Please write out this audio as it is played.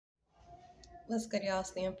What's good, y'all?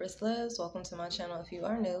 It's TheeEmpressLives. Welcome to my channel. If you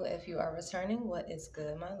are new, if you are returning, what is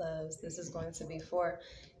good, my loves? This is going to be for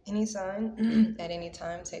any sign at any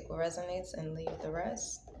time. Take what resonates and leave the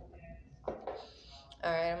rest. All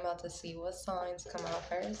right, I'm about to see what signs come out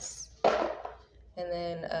first. And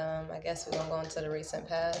then I guess we're going to go into the recent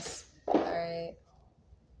past. All right.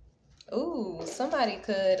 Ooh, somebody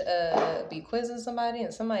could be quizzing somebody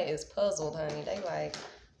and somebody is puzzled, honey. They like,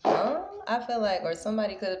 huh? I feel like, or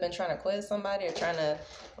somebody could have been trying to quiz somebody or trying to,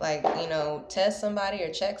 like, test somebody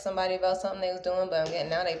or check somebody about something they was doing, but I'm getting,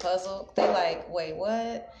 now they puzzled. They like, wait,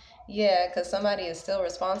 what? Yeah, because somebody is still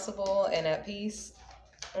responsible and at peace.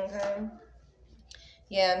 Okay.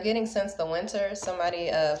 Yeah, I'm getting since the winter,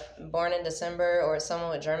 somebody born in December or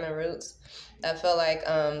someone with German roots. I feel like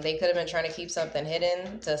they could have been trying to keep something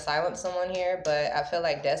hidden to silence someone here, but I feel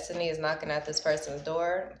like destiny is knocking at this person's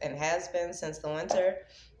door and has been since the winter.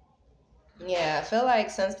 Yeah, I feel like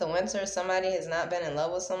since the winter, somebody has not been in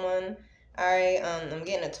love with someone. All right, I'm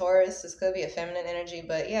getting a Taurus. This could be a feminine energy,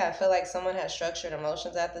 but yeah, I feel like someone has structured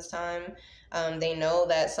emotions at this time. They know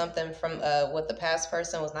that something from with the past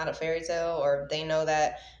person was not a fairy tale, or they know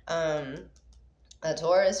that a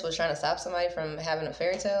Taurus was trying to stop somebody from having a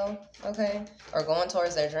fairy tale, okay, or going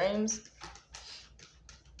towards their dreams.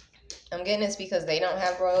 I'm getting this because they don't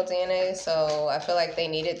have royal DNA, so I feel like they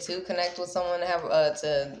needed to connect with someone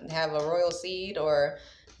to have a royal seed,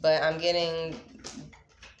 but I'm getting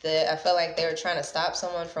I feel like they were trying to stop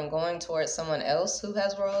someone from going towards someone else who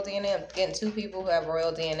has royal DNA. I'm getting two people who have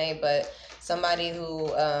royal DNA, but somebody who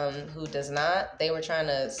does not. They were trying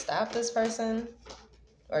to stop this person,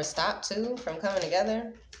 or stop two from coming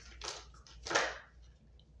together.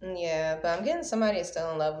 Yeah, but I'm getting somebody is still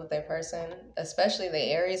in love with their person, especially the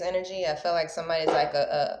Aries energy. I feel like somebody's like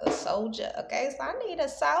a soldier. Okay, so I need a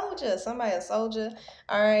soldier. Somebody a soldier.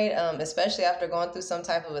 All right. Especially after going through some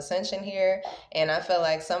type of ascension here, and I feel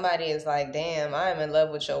like somebody is like, damn, I'm in love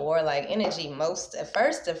with your warlike energy.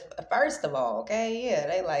 First of all, okay, yeah,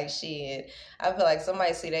 they like shit. I feel like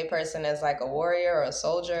somebody see their person as like a warrior or a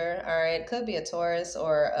soldier. All right, could be a Taurus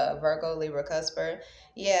or a Virgo, Libra, Cusper.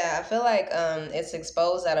 Yeah, I feel like it's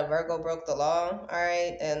exposed that a Virgo broke the law, all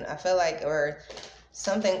right? And I feel like, or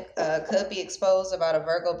something could be exposed about a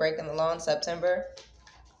Virgo breaking the law in September,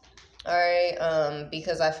 all right?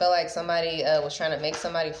 Because I feel like somebody was trying to make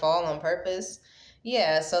somebody fall on purpose.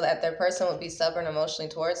 Yeah, so that their person would be stubborn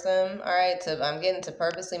emotionally towards them, all right? I'm getting to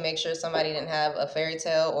purposely make sure somebody didn't have a fairy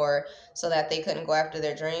tale, or so that they couldn't go after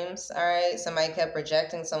their dreams, all right? Somebody kept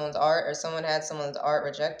rejecting someone's art, or someone had someone's art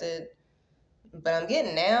rejected. But I'm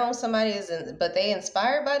getting now somebody but they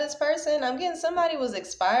inspired by this person. I'm getting somebody was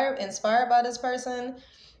inspired by this person.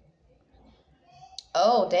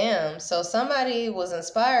 Oh, damn. So somebody was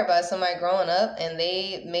inspired by somebody growing up and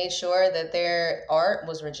they made sure that their art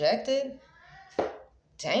was rejected.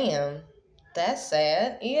 Damn. That's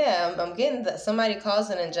sad. Yeah, I'm getting that somebody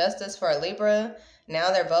caused an injustice for a Libra.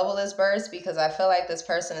 Now their bubble is burst because I feel like this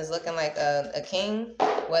person is looking like a king,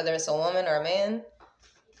 whether it's a woman or a man.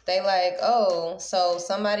 They like, oh, so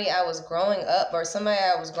somebody I was growing up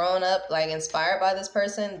like inspired by this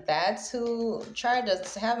person, that's who tried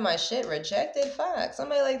to have my shit rejected. Fuck.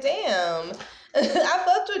 Somebody like, damn, I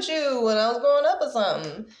fucked with you when I was growing up or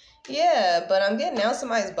something. Yeah, but I'm getting now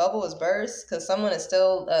somebody's bubble is burst because someone is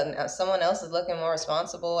still, someone else is looking more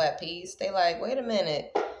responsible, at peace. They like, wait a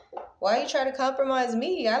minute. Why you try to compromise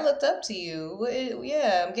me? I looked up to you.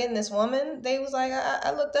 Yeah, I'm getting this woman. They was like, I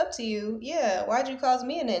looked up to you. Yeah, why'd you cause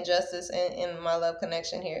me an injustice in my love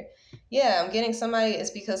connection here? Yeah, I'm getting somebody. It's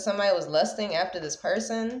because somebody was lusting after this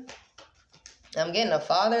person. I'm getting a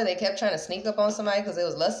father. They kept trying to sneak up on somebody because they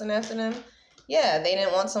was lusting after them. Yeah, they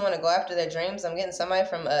didn't want someone to go after their dreams. I'm getting somebody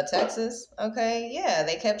from Texas. Okay, yeah,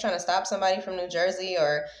 they kept trying to stop somebody from New Jersey,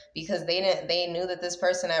 or because they knew that this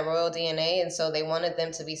person had royal DNA, and so they wanted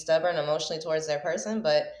them to be stubborn emotionally towards their person,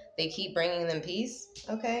 but they keep bringing them peace.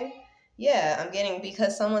 Okay, yeah, I'm getting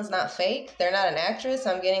because someone's not fake, they're not an actress.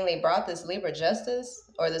 I'm getting they brought this Libra justice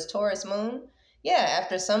or this Taurus moon. Yeah,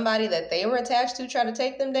 after somebody that they were attached to tried to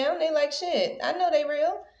take them down, they like, shit, I know they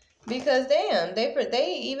real. Because damn,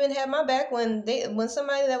 they even had my back when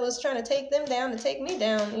somebody that was trying to take them down to take me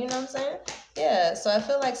down. You know what I'm saying? Yeah. So I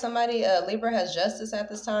feel like somebody Libra has justice at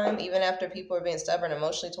this time, even after people are being stubborn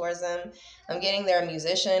emotionally towards them. I'm getting they're a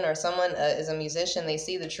musician, or someone is a musician. They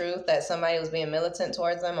see the truth that somebody was being militant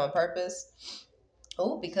towards them on purpose.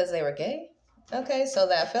 Oh, because they were gay. Okay, so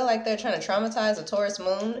that I feel like they're trying to traumatize a Taurus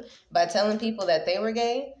moon by telling people that they were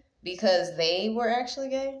gay because they were actually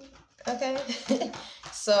gay. Okay.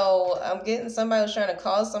 So I'm getting somebody who's trying to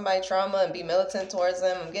cause somebody trauma and be militant towards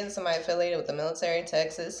them. I'm getting somebody affiliated with the military,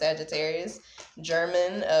 Texas, Sagittarius.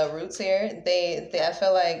 German roots here. I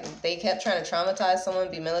feel like they kept trying to traumatize someone,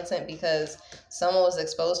 be militant, because someone was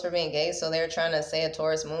exposed for being gay. So they were trying to say a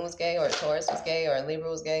Taurus moon was gay, or a Taurus was gay, or a Libra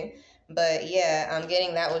was gay. But yeah, I'm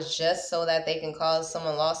getting that was just so that they can cause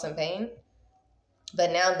someone loss and pain.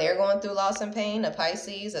 But now they're going through loss and pain. A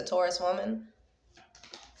Pisces, a Taurus woman,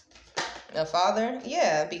 a father.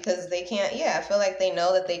 Yeah, because they can't. Yeah, I feel like they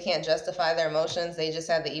know that they can't justify their emotions. They just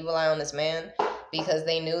had the evil eye on this man because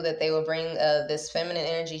they knew that they would bring this feminine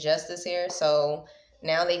energy justice here. So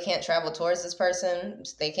now they can't travel towards this person.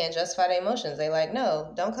 They can't justify their emotions. They like,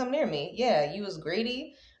 no, don't come near me. Yeah, you was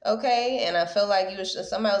greedy. Okay. And I feel like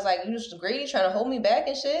somebody was like, you was greedy, trying to hold me back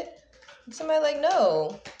and shit. Somebody like,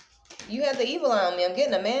 no, you had the evil eye on me. I'm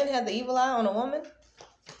getting a man had the evil eye on a woman.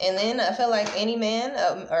 And then I feel like any man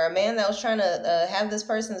or a man that was trying to have this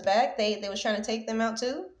person's back, they was trying to take them out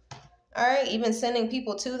too. All right, even sending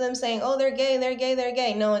people to them saying, oh, they're gay, they're gay, they're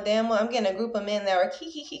gay. Knowing damn well, I'm getting a group of men that are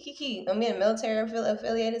key. I'm getting military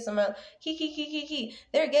affiliated. Some key.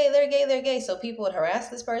 They're gay, they're gay, they're gay. So people would harass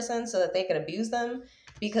this person so that they could abuse them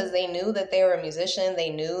because they knew that they were a musician. They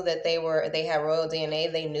knew that they had royal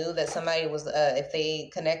DNA. They knew that somebody was, if they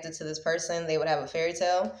connected to this person, they would have a fairy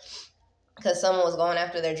tale because someone was going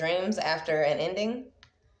after their dreams after an ending.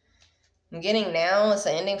 I'm getting now it's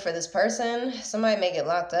an ending for this person. Somebody may get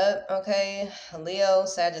locked up, okay? Leo,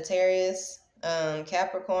 Sagittarius,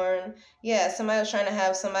 Capricorn. Yeah, somebody was trying to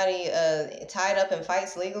have somebody tied up in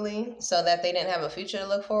fights legally so that they didn't have a future to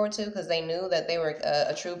look forward to because they knew that they were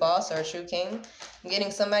a true boss or a true king. I'm getting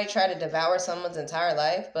somebody try to devour someone's entire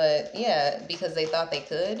life, but yeah, because they thought they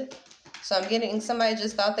could. So I'm getting somebody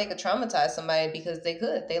just thought they could traumatize somebody because they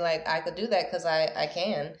could. They like, I could do that because I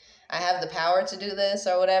can. I have the power to do this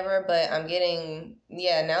or whatever, but I'm getting,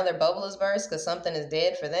 yeah, now their bubble is burst because something is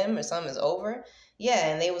dead for them or something is over. Yeah,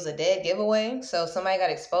 and they was a dead giveaway. So somebody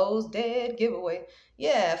got exposed, dead giveaway.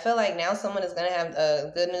 Yeah, I feel like now someone is going to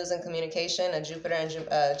have good news in communication, a Jupiter and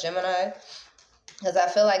Gemini. Because I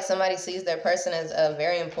feel like somebody sees their person as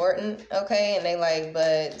very important, okay? And they like,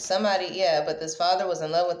 but this father was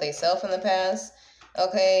in love with themselves in the past,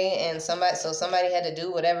 okay? And somebody had to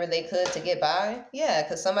do whatever they could to get by. Yeah,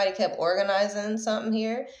 because somebody kept organizing something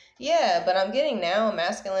here. Yeah, but I'm getting now a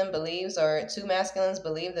masculine believes, or two masculines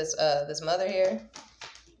believe this mother here.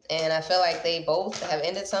 And I feel like they both have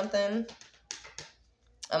ended something.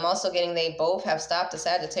 I'm also getting they both have stopped a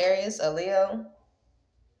Sagittarius, a Leo,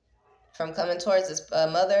 from coming towards this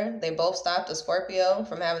mother. They both stopped a Scorpio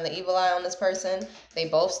from having the evil eye on this person. They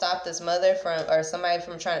both stopped this mother or somebody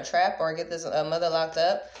from trying to trap or get this mother locked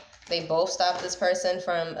up. They both stopped this person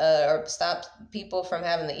from, or stopped people from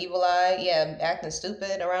having the evil eye. Yeah, acting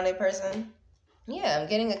stupid around a person. Yeah, I'm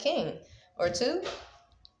getting a king or two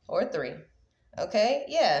or three. Okay,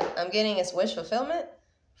 yeah, I'm getting its wish fulfillment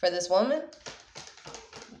for this woman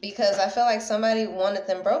because I feel like somebody wanted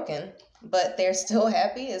them broken, but they're still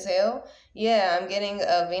happy as hell. Yeah, I'm getting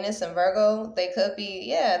Venus and Virgo. They could be,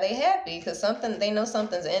 yeah, they happy because they know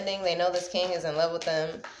something's ending. They know this king is in love with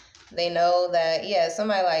them. They know that, yeah,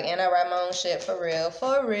 somebody like, and I write my own shit for real,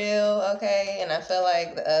 okay? And I feel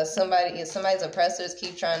like somebody's oppressors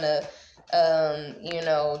keep trying to,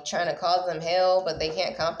 trying to cause them hell, but they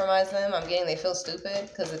can't compromise them. I'm getting they feel stupid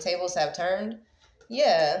because the tables have turned.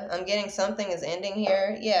 Yeah, I'm getting something is ending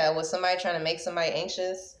here. Yeah, with somebody trying to make somebody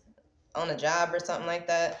anxious on a job or something like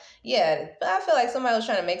that. Yeah, but I feel like somebody was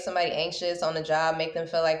trying to make somebody anxious on the job, make them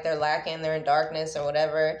feel like they're lacking, they're in darkness or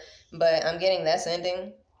whatever. But I'm getting that's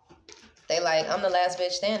ending. They like, I'm the last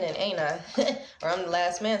bitch standing, ain't I? Or I'm the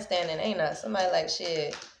last man standing, ain't I? Somebody like,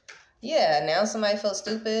 shit. Yeah, now somebody feels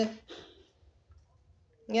stupid.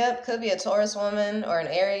 Yep, could be a Taurus woman or an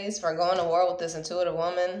Aries for going to war with this intuitive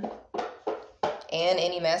woman. And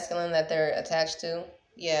any masculine that they're attached to.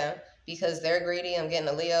 Yeah, because they're greedy. I'm getting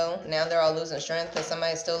a Leo. Now they're all losing strength because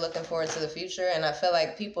somebody's still looking forward to the future. And I feel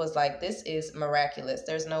like people is like, this is miraculous.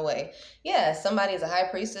 There's no way. Yeah, somebody is a high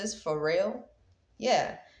priestess for real.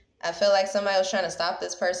 Yeah. I feel like somebody was trying to stop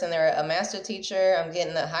this person. They're a master teacher. I'm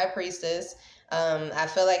getting a high priestess. I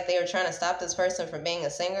feel like they were trying to stop this person from being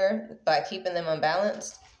a singer by keeping them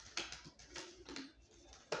unbalanced.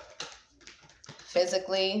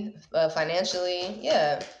 Physically, financially,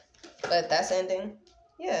 yeah. But that's ending.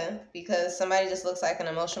 Yeah, because somebody just looks like an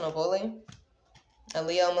emotional bully. A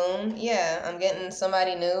Leo moon. Yeah, I'm getting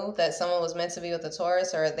somebody knew that someone was meant to be with a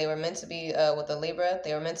Taurus or they were meant to be with a Libra.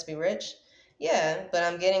 They were meant to be rich. Yeah, but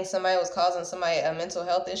I'm getting somebody was causing somebody mental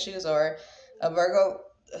health issues or a Virgo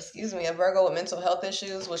with mental health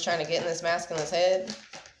issues was trying to get in this masculine's head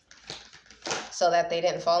so that they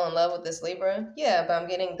didn't fall in love with this Libra. Yeah, but I'm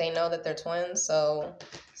getting they know that they're twins, so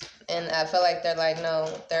And I feel like they're like, no,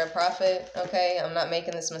 they're a prophet. Okay, I'm not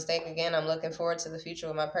making this mistake again. I'm looking forward to the future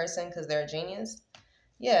with my person because they're a genius.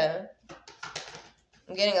 Yeah.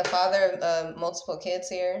 I'm getting a father of multiple kids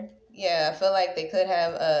here. Yeah, I feel like they could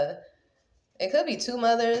have, it could be two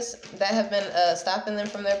mothers that have been stopping them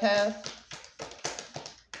from their path.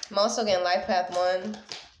 I'm also getting life path 1.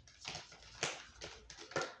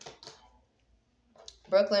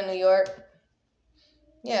 Brooklyn, New York.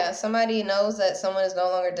 Yeah, somebody knows that someone is no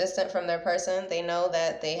longer distant from their person. They know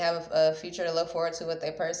that they have a future to look forward to with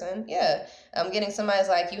their person. Yeah, I'm getting somebody's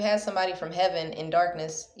like, you had somebody from heaven in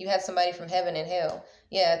darkness. You had somebody from heaven in hell.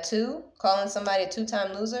 Yeah, 2, calling somebody a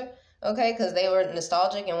 2-time loser. Okay, because they were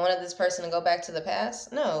nostalgic and wanted this person to go back to the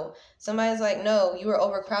past. No, somebody's like, no, you were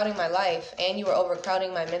overcrowding my life and you were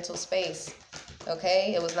overcrowding my mental space.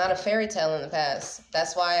 Okay, it was not a fairy tale in the past.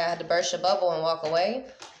 That's why I had to burst your bubble and walk away.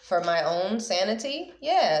 For my own sanity.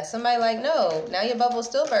 Yeah, somebody like, no, now your bubble's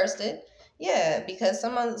still bursted. Yeah, because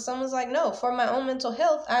someone's like, no, for my own mental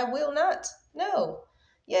health, I will not. No.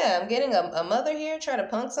 Yeah, I'm getting a mother here try to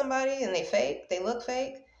punk somebody and they look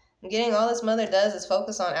fake. I'm getting all this mother does is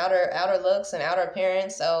focus on outer looks and outer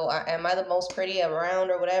appearance. So am I the most pretty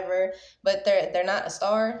around or whatever? But they're not a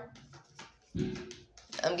star.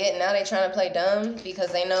 I'm getting now they trying to play dumb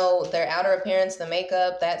because they know their outer appearance, the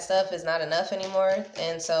makeup, that stuff is not enough anymore.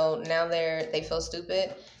 And so now they feel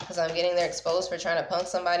stupid because I'm getting they're exposed for trying to punk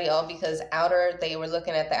somebody all because outer, they were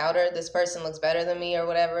looking at the outer, this person looks better than me or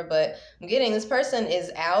whatever. But I'm getting this person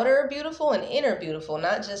is outer beautiful and inner beautiful,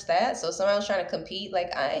 not just that. So somebody was trying to compete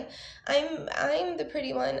like I'm the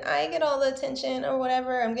pretty one. I get all the attention or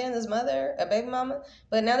whatever. I'm getting this mother, a baby mama.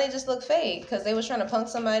 But now they just look fake because they was trying to punk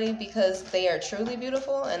somebody because they are truly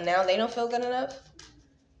beautiful and now they don't feel good enough.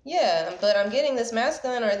 Yeah, but I'm getting this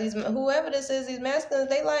masculine or these, whoever this is, these masculines,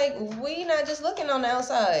 they like, we not just looking on the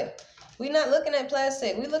outside. We not looking at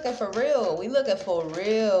plastic. We looking for real. We looking for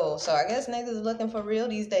real. So I guess niggas is looking for real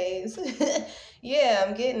these days. Yeah,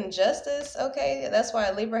 I'm getting justice. Okay, that's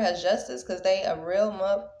why Libra has justice because they a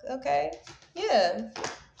real okay, yeah.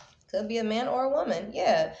 Could be a man or a woman.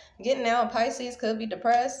 Yeah. Getting now Pisces could be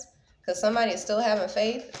depressed because somebody is still having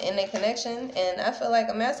faith in their connection. And I feel like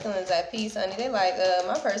a masculine is at peace, honey. They like,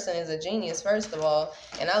 my person is a genius, first of all.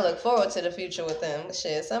 And I look forward to the future with them.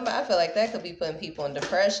 Shit, I feel like that could be putting people in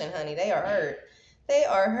depression, honey. They are hurt. They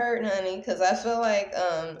are hurt, honey. Because I feel like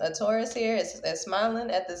a Taurus here is smiling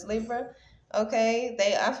at this Libra. Okay?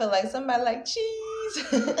 I feel like somebody like,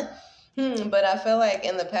 cheese. But I feel like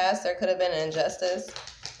in the past there could have been an injustice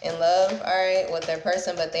in love, all right, with their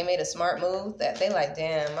person, but they made a smart move that they like,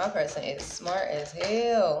 damn, my person is smart as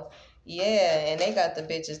hell. Yeah, and they got the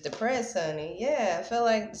bitches depressed, honey. Yeah, I feel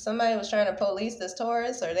like somebody was trying to police this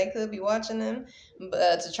Taurus, or they could be watching them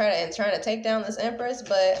trying to take down this Empress,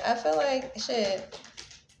 but I feel like, shit,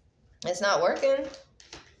 it's not working.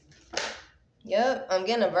 Yep, I'm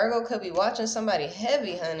getting a Virgo could be watching somebody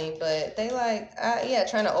heavy, honey, but they like,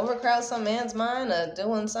 trying to overcrowd some man's mind or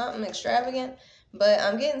doing something extravagant. But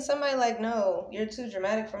I'm getting somebody like, no, you're too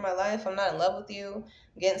dramatic for my life. I'm not in love with you.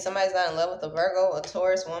 I'm getting somebody's not in love with a Virgo, a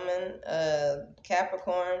Taurus woman, a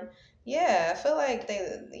Capricorn. Yeah, I feel like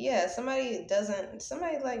somebody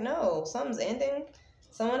like, no, something's ending.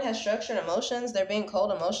 Someone has structured emotions. They're being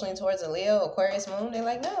cold emotionally towards a Leo, Aquarius moon. They're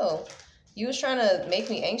like, no. You was trying to make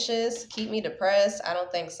me anxious, keep me depressed. I don't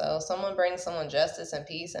think so. Someone brings someone justice and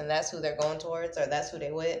peace, and that's who they're going towards, or that's who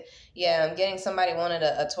they with. Yeah, I'm getting somebody wanted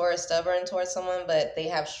a Taurus stubborn towards someone, but they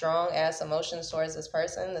have strong-ass emotions towards this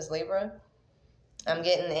person, this Libra. I'm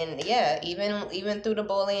getting even through the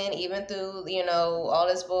bullying, even through, all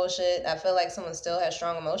this bullshit, I feel like someone still has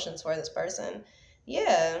strong emotions for this person.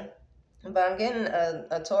 Yeah, but I'm getting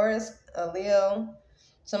a Taurus, a Leo.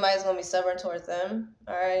 Somebody's going to be stubborn towards them.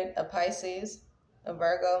 All right. A Pisces, a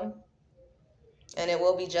Virgo. And it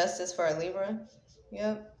will be justice for a Libra.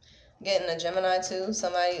 Yep. Getting a Gemini too.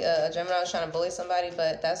 A Gemini was trying to bully somebody,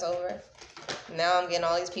 but that's over. Now I'm getting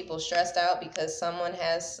all these people stressed out because someone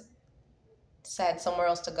has had somewhere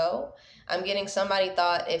else to go. I'm getting somebody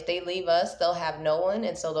thought if they leave us, they'll have no one,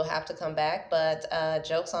 and so they'll have to come back. But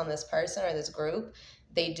joke's on this person or this group.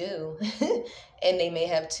 They do. And they may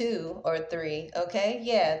have 2 or 3, okay?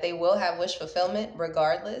 Yeah, they will have wish fulfillment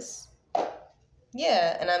regardless.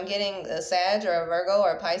 Yeah, and I'm getting a Sag or a Virgo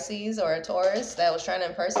or a Pisces or a Taurus that was trying to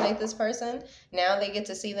impersonate this person. Now they get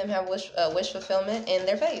to see them have wish fulfillment in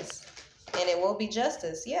their face. And it will be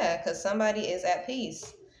justice, yeah, because somebody is at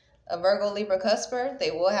peace. A Virgo, Libra, Cusper, they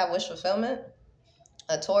will have wish fulfillment.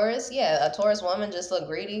 A Taurus, yeah, a Taurus woman just look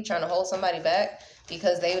greedy, trying to hold somebody back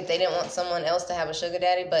because they didn't want someone else to have a sugar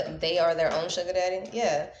daddy, but they are their own sugar daddy.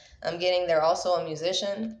 Yeah, I'm getting they're also a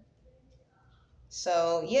musician.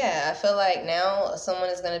 So yeah, I feel like now someone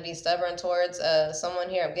is going to be stubborn towards someone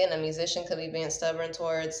here. I'm getting a musician could be being stubborn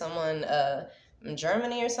towards someone from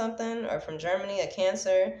Germany or something, or from Germany, a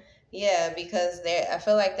Cancer. Yeah, because I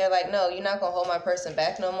feel like they're like, no, you're not gonna hold my person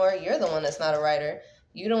back no more. You're the one that's not a writer.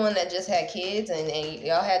 You the one that just had kids, and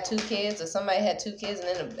y'all had 2 kids, or somebody had 2 kids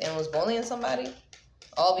and was bullying somebody,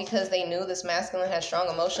 all because they knew this masculine had strong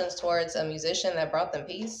emotions towards a musician that brought them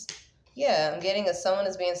peace. Yeah, I'm getting someone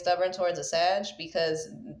is being stubborn towards a Sag because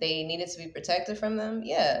they needed to be protected from them.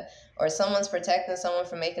 Yeah, or someone's protecting someone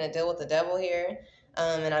from making a deal with the devil here.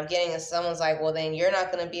 And I'm getting someone's like, well, then you're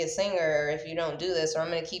not going to be a singer if you don't do this, or I'm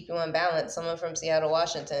going to keep you unbalanced. Someone from Seattle,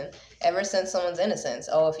 Washington. Ever since someone's innocence.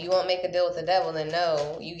 Oh, if you won't make a deal with the devil, then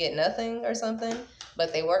no, you get nothing or something.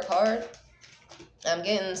 But they work hard. I'm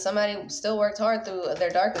getting somebody still worked hard through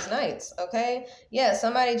their darkest nights, okay? Yeah,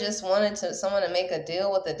 somebody just wanted someone to make a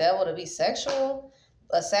deal with the devil to be sexual,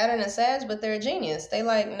 a Saturn and Sag, but they're a genius. They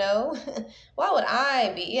like, no, why would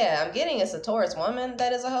I be? Yeah, I'm getting it's a Taurus woman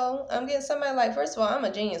that is a hoe. I'm getting somebody like, first of all, I'm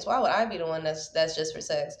a genius. Why would I be the one that's just for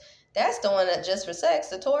sex? That's the one that's just for sex,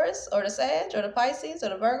 the Taurus or the Sag or the Pisces or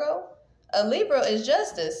the Virgo. A Libra is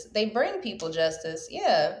justice. They bring people justice.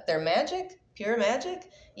 Yeah, they're magic, pure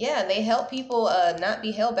magic. Yeah, they help people not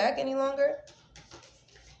be held back any longer.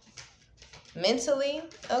 Mentally,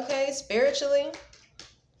 okay, spiritually.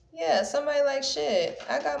 Yeah, somebody like, shit,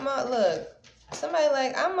 I got my, look. Somebody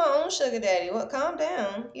like, I'm my own sugar daddy. What? Calm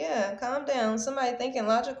down. Yeah, calm down. Somebody thinking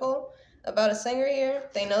logical about a singer here.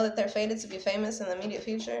 They know that they're fated to be famous in the immediate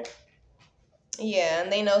future. Yeah,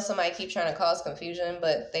 and they know somebody keep trying to cause confusion,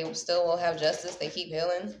 but they still will have justice. They keep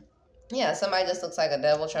healing. Yeah, somebody just looks like a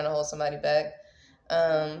devil trying to hold somebody back.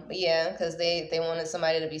 But yeah, because they wanted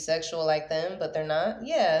somebody to be sexual like them, but they're not.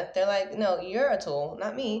 Yeah, they're like, no, you're a tool,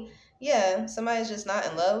 not me. Yeah, somebody's just not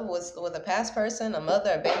in love with a past person, a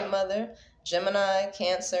mother, a baby mother. Gemini,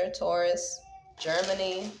 Cancer, Taurus,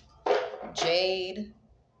 Germany, Jade.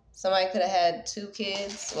 Somebody could have had 2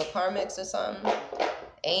 kids with karmics or something.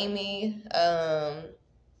 Amy,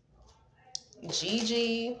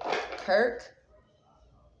 Gigi, Kirk.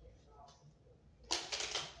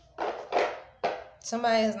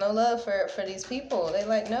 Somebody has no love for these people. They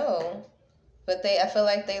like, no. But I feel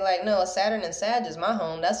like they like, no, Saturn and Sag is my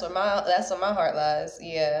home. That's where my heart lies.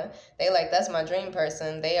 Yeah. They like, that's my dream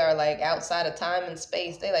person. They are like outside of time and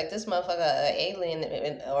space. They like, this motherfucker an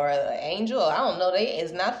alien or an angel. I don't know. They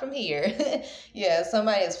is not from here. Yeah,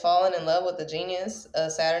 somebody is falling in love with the genius,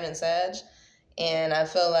 Saturn and Sag. And I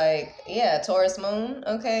feel like, yeah, Taurus moon,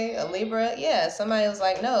 okay, a Libra. Yeah, somebody was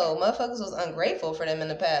like, no, motherfuckers was ungrateful for them in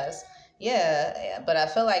the past. Yeah, but I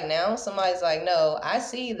feel like now somebody's like, no, I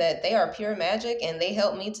see that they are pure magic and they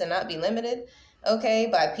help me to not be limited, okay,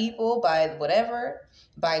 by people, by whatever,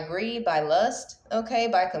 by greed, by lust, okay,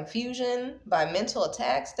 by confusion, by mental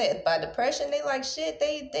attacks, by depression. They like, shit,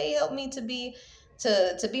 they help me to be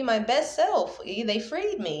my best self. They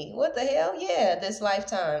freed me. What the hell? Yeah, this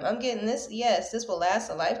lifetime. I'm getting this. Yes, this will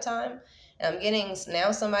last a lifetime. And I'm getting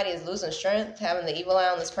now somebody is losing strength, having the evil eye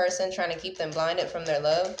on this person, trying to keep them blinded from their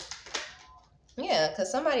love. Yeah, because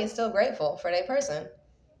somebody is still grateful for their person.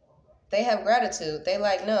 They have gratitude. They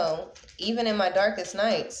like, no, even in my darkest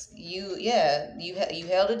nights, you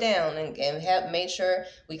held it down and have made sure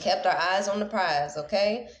we kept our eyes on the prize,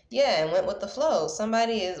 okay? Yeah, and went with the flow.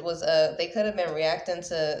 Somebody they could have been reacting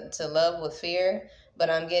to love with fear, but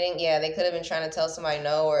I'm getting, yeah, they could have been trying to tell somebody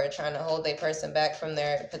no or trying to hold their person back from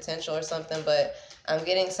their potential or something, but I'm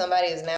getting somebody is now